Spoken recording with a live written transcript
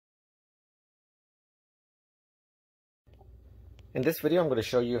In this video, I'm going to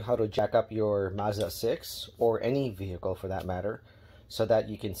show you how to jack up your Mazda 6 or any vehicle for that matter so that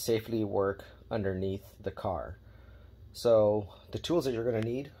you can safely work underneath the car. So the tools that you're going to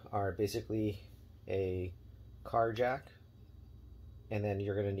need are basically a car jack, and then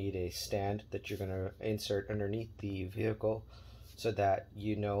you're going to need a stand that you're going to insert underneath the vehicle so that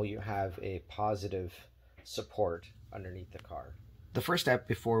you know you have a positive support underneath the car. The first step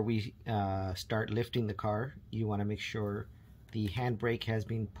before we start lifting the car, you want to make sure the handbrake has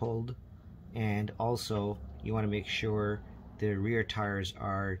been pulled, and also you want to make sure the rear tires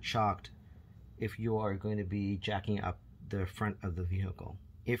are chocked if you are going to be jacking up the front of the vehicle.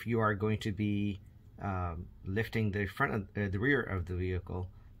 If you are going to be lifting the front of the rear of the vehicle,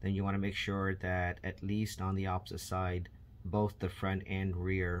 then you want to make sure that at least on the opposite side both the front and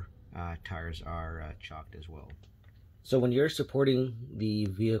rear tires are chocked as well. So when you're supporting the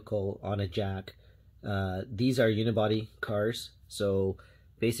vehicle on a jack, these are unibody cars, so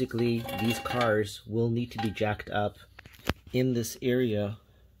basically these cars will need to be jacked up in this area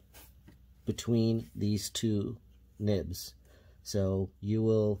between these two nibs. So you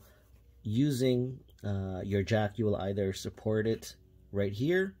will, using your jack, you will either support it right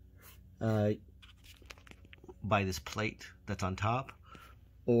here by this plate that's on top,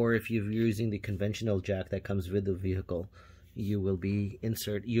 or if you're using the conventional jack that comes with the vehicle, you'll be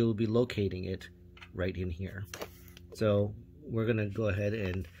locating it right in here. So we're gonna go ahead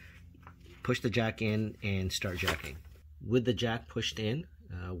and push the jack in and start jacking. With the jack pushed in,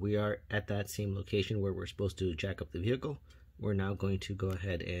 we are at that same location where we're supposed to jack up the vehicle. We're now going to go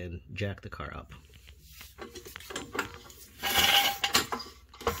ahead and jack the car up.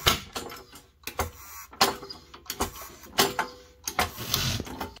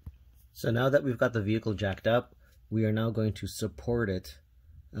 So now that we've got the vehicle jacked up, we are now going to support it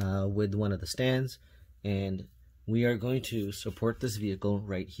with one of the stands, and we are going to support this vehicle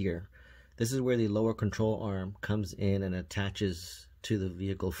right here. This is where the lower control arm comes in and attaches to the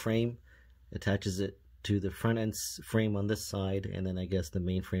vehicle frame, attaches it to the front end frame on this side, and then I guess the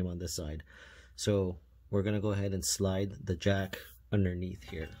main frame on this side. So we're going to go ahead and slide the jack underneath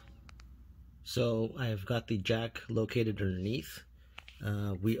here. So I've got the jack located underneath.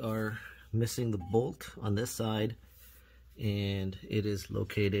 We are missing the bolt on this side, and it is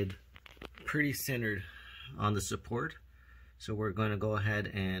located pretty centered on the support. So we're going to go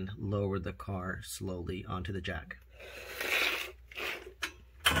ahead and lower the car slowly onto the jack.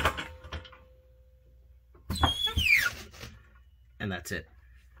 And that's it.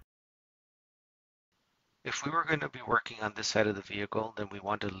 If we were going to be working on this side of the vehicle, then we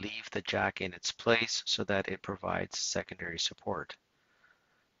want to leave the jack in its place so that it provides secondary support.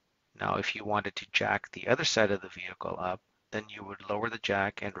 Now, if you wanted to jack the other side of the vehicle up, then you would lower the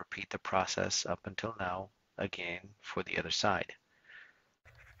jack and repeat the process up until now again for the other side.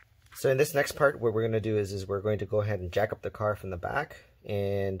 So in this next part, what we're going to do is we're going to go ahead and jack up the car from the back.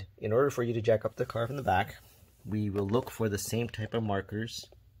 And in order for you to jack up the car from the back, we will look for the same type of markers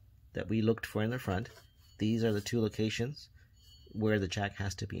that we looked for in the front. These are the two locations where the jack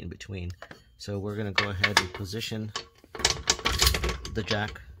has to be in between. So we're going to go ahead and position the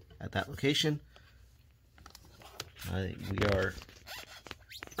jack at that location. We are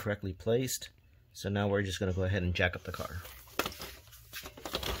correctly placed. So now we're just going to go ahead and jack up the car.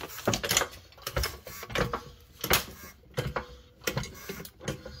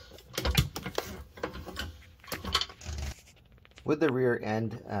 With the rear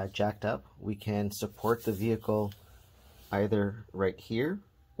end jacked up, we can support the vehicle either right here,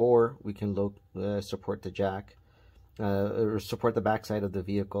 or we can support the jack or support the back side of the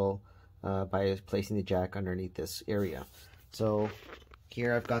vehicle by placing the jack underneath this area. So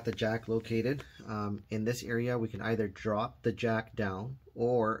here I've got the jack located. In this area we can either drop the jack down,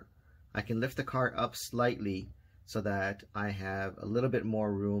 or I can lift the car up slightly so that I have a little bit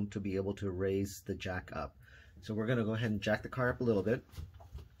more room to be able to raise the jack up. So we're going to go ahead and jack the car up a little bit.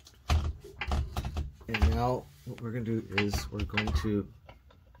 And now what we're going to do is we're going to,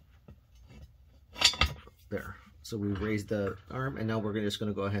 there. So we raised the arm, and now we're just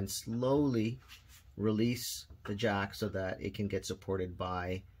going to go ahead and slowly release the jack so that it can get supported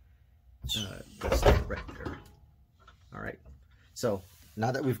by the stand right there. All right. So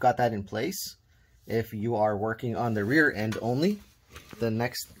now that we've got that in place, if you are working on the rear end only, the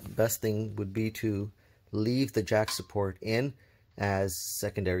next best thing would be to leave the jack support in as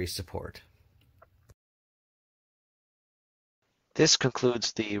secondary support. This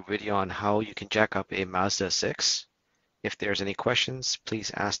concludes the video on how you can jack up a Mazda 6. If there's any questions,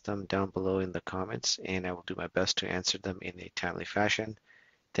 please ask them down below in the comments, and I will do my best to answer them in a timely fashion.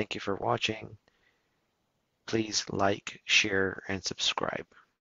 Thank you for watching. please like, share, and subscribe.